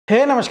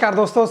नमस्कार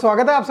दोस्तों,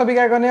 स्वागत है आप सभी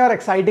का एक नए और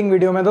एक्साइटिंग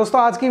वीडियो में।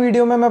 दोस्तों आज की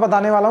वीडियो में मैं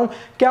बताने वाला हूं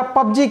कि आप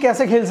पबजी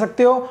कैसे खेल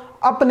सकते हो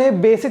अपने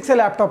बेसिक से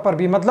लैपटॉप पर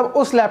भी, मतलब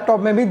उस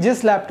लैपटॉप में भी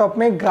जिस लैपटॉप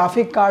में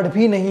ग्राफिक कार्ड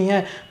भी नहीं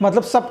है।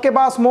 मतलब सबके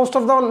पास, मोस्ट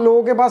ऑफ द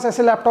लोगों के पास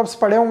ऐसे लैपटॉप्स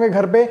पड़े होंगे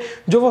घर पे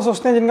जो वो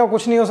सोचते हैं जिनका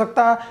कुछ नहीं हो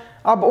सकता,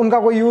 अब उनका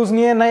कोई यूज़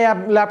नहीं है, नए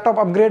लैपटॉप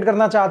अपग्रेड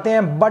करना चाहते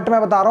हैं। बट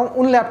मैं बता रहा हूँ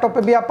उन लैपटॉप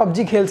पे भी आप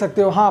पबजी खेल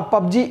सकते हो। हाँ,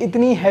 पबजी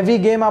इतनी हैवी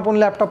गेम आप उन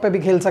लैपटॉप पे भी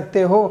खेल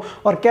सकते हो।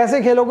 और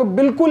कैसे खेलोगे?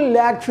 बिल्कुल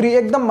लैग फ्री,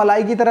 एकदम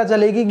मलाई की तरह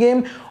चलेगी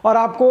गेम और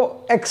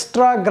आपको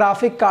एक्स्ट्रा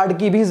ग्राफिक कार्ड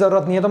की भी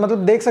ज़रूरत नहीं है। तो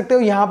मतलब देख सकते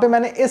हो यहाँ पे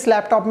मैंने इस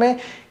लैपटॉप में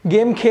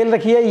गेम खेल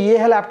रखी है। ये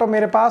है लैपटॉप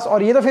मेरे पास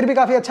और ये तो फिर भी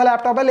काफ़ी अच्छा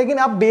लैपटॉप है, लेकिन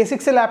आप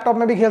बेसिक से लैपटॉप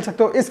में भी खेल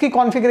सकते हो। इसकी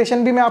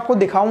कॉन्फ़िगरेशन भी मैं आपको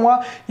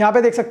दिखाऊंगा। यहाँ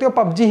पे देख सकते हो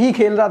पबजी ही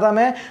खेल रहा था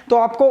मैं, तो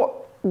आपको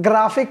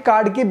ग्राफिक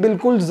कार्ड की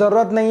बिल्कुल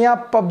ज़रूरत नहीं है।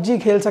 आप पबजी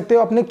खेल सकते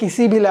हो अपने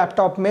किसी भी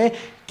लैपटॉप में,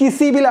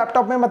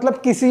 मतलब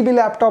किसी भी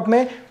लैपटॉप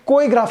में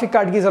कोई ग्राफिक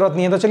कार्ड की जरूरत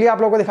नहीं है। तो चलिए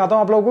आप लोगों को दिखाता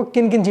हूं आप लोगों को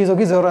किन किन चीज़ों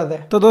की ज़रूरत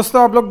है। तो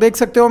दोस्तों आप लोग देख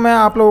सकते हो मैं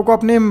आप लोगों को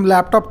अपने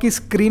लैपटॉप की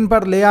स्क्रीन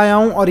पर ले आया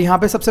हूं और यहाँ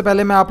पे सबसे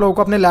पहले मैं आप लोगों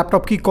को अपने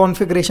लैपटॉप की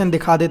कॉन्फ़िगरेशन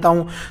दिखा देता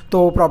हूं।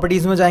 तो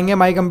प्रॉपर्टीज़ में जाएंगे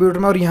माई कंप्यूटर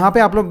में और यहाँ पे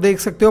आप लोग देख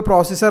सकते हो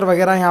प्रोसेसर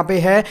वगैरह यहाँ पे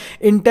है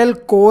इंटेल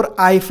कोर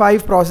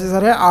i5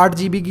 प्रोसेसर है, 8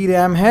 GB की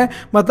रैम है।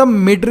 मतलब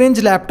मिड रेंज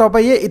लैपटॉप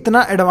है ये,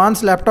 इतना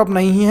एडवांस लैपटॉप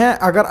नहीं है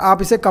अगर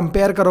आप इसे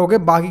कंपेयर करोगे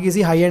बाकी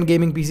किसी हाई एंड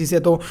गेमिंग पीसी से।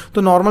 तो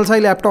नॉर्मल सा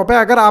ही लैपटॉप है।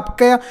 अगर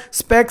आपका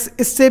स्पेक्स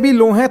इससे भी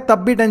लो है तब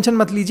भी टेंशन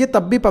मत लीजिए,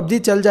 तब भी पबजी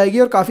चल जाएगी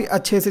और काफ़ी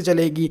अच्छे से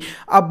चलेगी।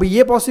 अब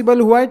ये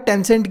पॉसिबल हुआ है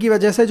टेंसेंट की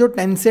वजह से। जो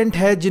टेंसेंट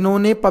है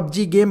जिन्होंने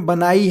पबजी गेम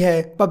बनाई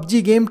है,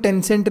 पबजी गेम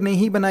टेंसेंट ने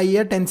ही बनाई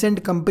है, टेंसेंट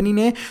कंपनी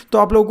ने। तो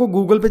आप लोगों को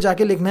गूगल पे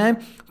जाके लिखना है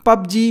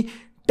पबजी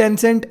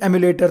टेंसेंट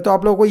एमुलेटर, तो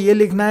आप लोगों को ये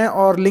लिखना है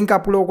और लिंक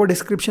आप लोगों को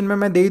डिस्क्रिप्शन में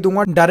मैं दे ही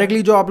दूंगा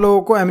डायरेक्टली, जो आप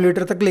लोगों को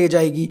एमुलेटर तक ले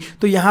जाएगी।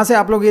 तो यहाँ से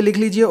आप लोग ये लिख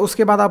लीजिए।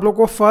 उसके बाद आप लोगों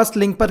को फर्स्ट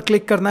लिंक पर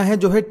क्लिक करना है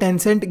जो है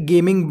टेंसेंट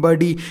गेमिंग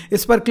बडी,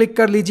 इस पर क्लिक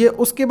कर लीजिए।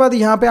 उसके बाद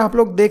यहाँ पे आप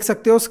लोग देख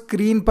सकते हो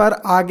स्क्रीन पर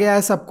आ गया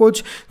है सब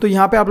कुछ। तो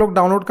यहाँ पे आप लोग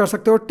डाउनलोड कर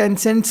सकते हो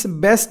टेंसेंट्स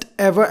best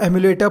ever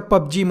emulator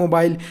PUBG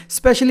mobile.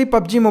 Specially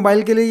PUBG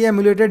mobile के लिए ये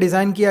एमुलेटर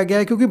डिज़ाइन किया गया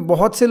है क्योंकि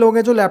बहुत से लोग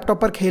हैं जो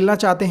लैपटॉप पर खेलना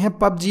चाहते हैं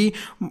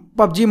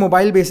पबजी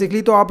मोबाइल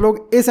बेसिकली। तो आप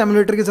लोग इस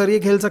एमुलेटर के जरिए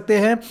खेल सकते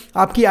हैं।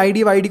 आपकी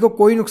आईडी वाईडी को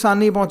कोई नुकसान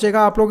नहीं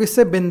पहुंचेगा। आप लोग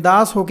इससे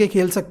बिंदास होके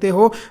खेल सकते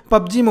हो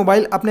पबजी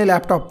मोबाइल अपने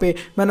लैपटॉप पे।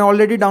 मैंने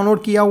ऑलरेडी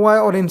डाउनलोड किया हुआ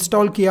है और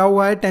इंस्टॉल किया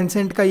हुआ है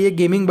टेंसेंट का ये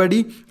गेमिंग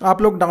बडी।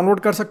 आप लोग डाउनलोड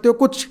कर सकते हो।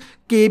 कुछ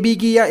KB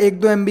की या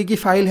 1-2 MB की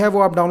फाइल है वो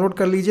आप डाउनलोड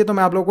कर लीजिए। तो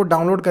मैं आप लोगों को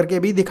डाउनलोड करके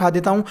भी दिखा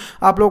देता हूँ।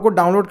 आप लोगों को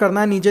डाउनलोड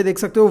करना है, नीचे देख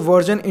सकते हो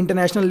वर्जन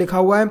इंटरनेशनल लिखा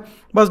हुआ है,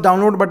 बस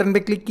डाउनलोड बटन पे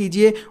क्लिक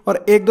कीजिए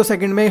और 1-2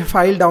 सेकंड में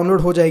फाइल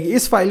डाउनलोड हो जाएगी।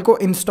 इस फाइल को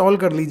इंस्टॉल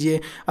कर लीजिए।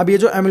 अब ये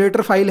जो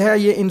एमुलेटर फाइल है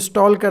ये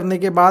इंस्टॉल करने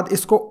के बाद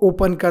इसको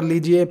ओपन कर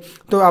लीजिए।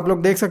 तो आप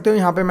लोग देख सकते हो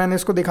यहाँ पे मैंने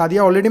इसको दिखा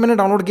दिया। ऑलरेडी मैंने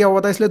डाउनलोड किया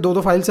हुआ था इसलिए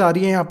 2-2 फाइल्स आ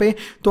रही है यहाँ पे।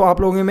 तो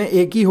आप लोगों में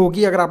एक ही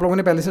होगी अगर आप लोगों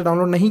ने पहले से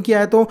डाउनलोड नहीं किया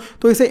है तो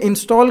इसे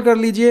इंस्टॉल कर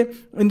लीजिए।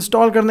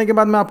 इंस्टॉल करने के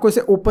बाद मैं आपको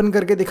इसे ओपन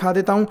करके दिखा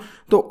देता हूँ।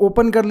 तो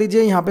ओपन कर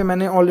लीजिए। यहाँ पे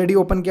मैंने ऑलरेडी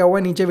ओपन किया हुआ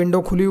है, नीचे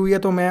विंडो खुली हुई है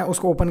तो मैं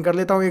उसको ओपन कर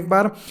लेता हूँ एक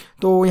बार।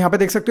 तो यहाँ पे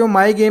देख सकते हो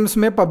माई गेम्स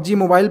में पबजी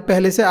मोबाइल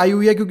पहले से आई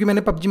हुई है क्योंकि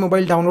मैंने पबजी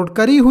मोबाइल डाउनलोड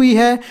करी हुई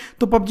है।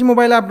 तो पबजी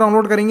मोबाइल आप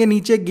डाउनलोड करेंगे,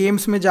 नीचे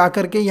गेम्स में जा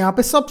करके यहाँ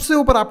पे सबसे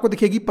ऊपर आपको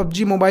दिखेगी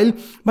पबजी मोबाइल।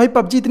 भाई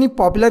पबजी इतनी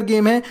पॉपुलर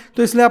गेम है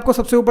तो इसलिए आपको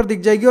सबसे ऊपर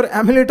दिख जाएगी और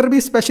एमुलेटर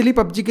भी स्पेशली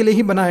पबजी के लिए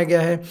ही बनाया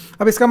गया है।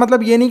 अब इसका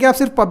मतलब ये नहीं कि आप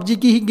सिर्फ पबजी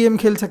की ही गेम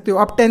खेल सकते हो,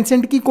 आप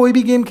टेंसेंट की कोई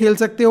भी गेम खेल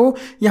सकते हो।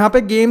 यहाँ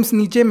पे गेम्स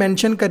नीचे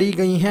मेंशन करी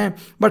गई हैं,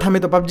 बट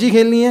हमें तो पबजी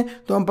खेलनी है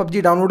तो हम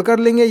पबजी डाउनलोड कर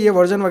लेंगे। ये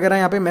वर्जन वगैरह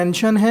यहाँ पे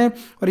मेंशन है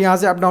और यहाँ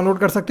से आप डाउनलोड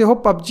कर सकते हो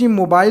पबजी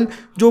मोबाइल,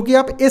 जो कि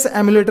आप इस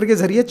एमुलेटर के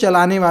जरिए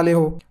चलाने वाले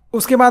हो।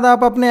 उसके बाद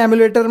आप अपने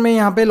एमुलेटर में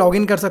यहाँ पे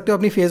लॉगिन कर सकते हो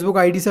अपनी फेसबुक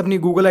आईडी से, अपनी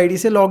गूगल आईडी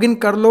से लॉगिन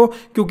कर लो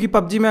क्योंकि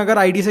पबजी में अगर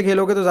आईडी से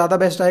खेलोगे तो ज़्यादा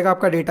बेस्ट रहेगा,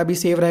 आपका डेटा भी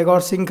सेव रहेगा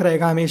और सिंक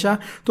रहेगा हमेशा।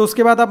 तो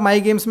उसके बाद आप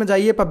माई गेम्स में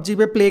जाइए, पबजी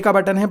पे प्ले का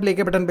बटन है, प्ले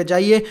के बटन पे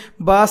जाइए,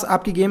 बस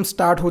आपकी गेम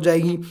स्टार्ट हो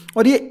जाएगी।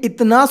 और ये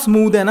इतना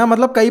स्मूथ है ना,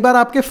 मतलब कई बार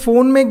आपके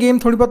फ़ोन में गेम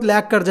थोड़ी बहुत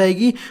लैग कर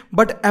जाएगी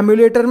बट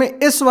एमुलेटर में,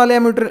 इस वाले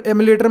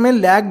एमुलेटर में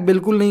लैग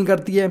बिल्कुल नहीं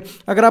करती है।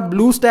 अगर आप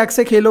ब्लू स्टैक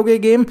से खेलोगे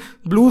गेम,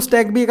 ब्लू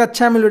स्टैक भी एक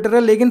अच्छा एमुलेटर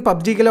है लेकिन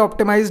पबजी के लिए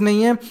ऑप्टिमाइज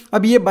नहीं है।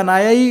 अब ये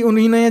बनाया ही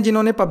उन्हीं ने है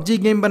जिन्होंने पबजी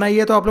गेम बनाई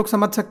है, तो आप लोग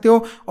समझ सकते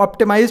हो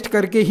ऑप्टिमाइज्ड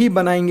करके ही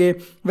बनाएंगे।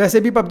 वैसे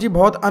भी पबजी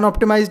बहुत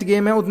अनऑप्टिमाइज्ड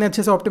गेम है, उतने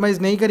अच्छे से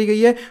ऑप्टिमाइज नहीं करी गई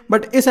है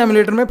बट इस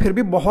एमुलेटर में फिर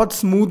भी बहुत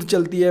स्मूथ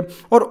चलती है।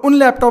 और उन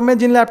लैपटॉप में,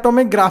 जिन लैपटॉप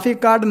में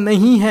ग्राफिक कार्ड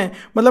नहीं है,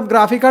 मतलब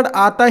ग्राफिक कार्ड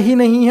आता ही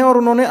नहीं है और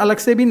उन्होंने अलग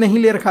से भी नहीं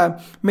ले रखा है,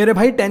 मेरे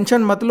भाई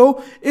टेंशन मत लो,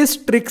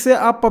 इस ट्रिक से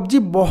आप पबजी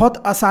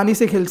बहुत आसानी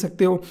से खेल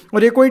सकते हो।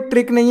 और ये कोई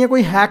ट्रिक नहीं है,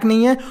 कोई हैक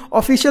नहीं है,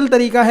 ऑफिशियल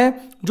तरीका है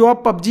जो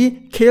आप पबजी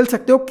खेल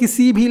सकते हो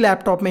किसी भी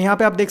लैपटॉप में। यहाँ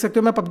पे आप देख सकते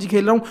हो मैं पबजी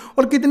खेल रहा हूँ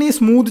और कितनी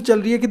स्मूथ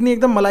चल रही है, कितनी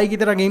एकदम मलाई की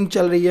तरह गेम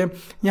चल रही है।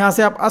 यहाँ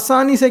से आप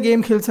आसानी से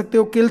गेम खेल सकते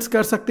हो, किल्स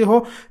कर सकते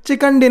हो,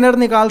 चिकन डिनर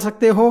निकाल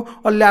सकते हो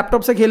और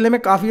लैपटॉप से खेलने में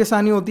काफ़ी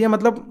आसानी होती है।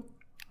 मतलब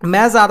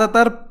मैं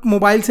ज़्यादातर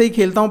मोबाइल से ही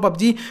खेलता हूँ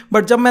पबजी,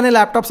 बट जब मैंने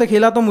लैपटॉप से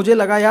खेला तो मुझे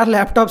लगा यार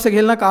लैपटॉप से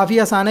खेलना काफ़ी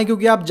आसान है,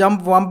 क्योंकि आप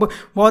जंप वंप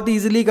बहुत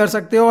इजीली कर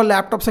सकते हो और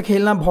लैपटॉप से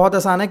खेलना बहुत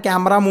आसान है।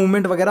 कैमरा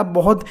मूवमेंट वगैरह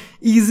बहुत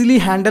इजीली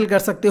हैंडल कर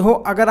सकते हो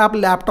अगर आप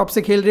लैपटॉप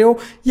से खेल रहे हो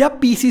या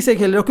पीसी से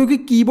खेल रहे हो, क्योंकि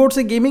कीबोर्ड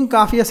से गेमिंग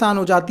काफ़ी आसान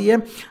हो जाती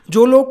है।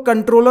 जो लोग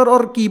कंट्रोलर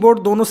और कीबोर्ड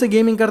दोनों से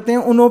गेमिंग करते हैं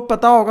उन्हें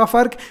पता होगा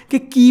फ़र्क कि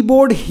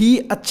कीबोर्ड ही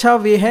अच्छा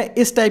वे है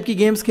इस टाइप की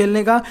गेम्स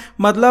खेलने का।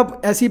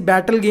 मतलब ऐसी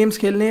बैटल गेम्स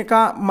खेलने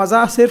का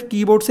मज़ा सिर्फ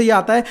कीबोर्ड से ही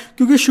आता है,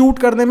 क्योंकि शूट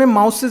करने में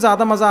माउस से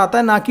ज़्यादा मज़ा आता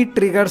है, ना कि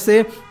ट्रिगर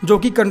से जो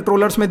कि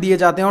कंट्रोलर्स में दिए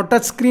जाते हैं। और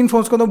टच स्क्रीन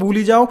फोन्स को तो भूल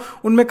ही जाओ,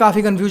 उनमें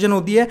काफ़ी कंफ्यूजन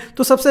होती है।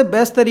 तो सबसे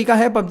बेस्ट तरीका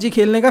है पबजी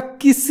खेलने का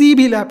किसी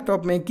भी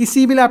लैपटॉप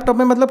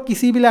में, मतलब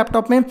किसी भी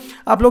लैपटॉप में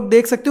आप लोग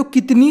देख सकते हो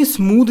कितनी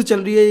स्मूथ चल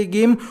रही है ये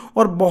गेम,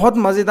 और बहुत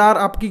मज़ेदार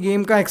आपकी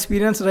गेम का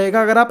एक्सपीरियंस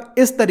रहेगा अगर आप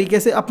इस तरीके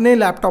से अपने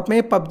लैपटॉप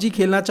में पबजी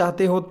खेलना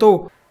चाहते हो तो।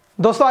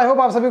 दोस्तों आई होप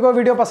आप सभी को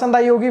वीडियो पसंद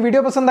आई होगी।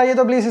 वीडियो पसंद आई है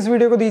तो प्लीज इस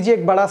वीडियो को दीजिए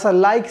एक बड़ा सा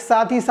लाइक,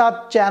 साथ ही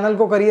साथ चैनल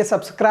को करिए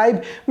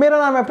सब्सक्राइब। मेरा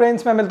नाम है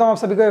प्रिंस, मैं मिलता हूं आप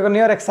सभी को एक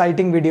नई और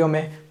एक्साइटिंग वीडियो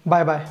में।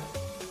 Bye bye.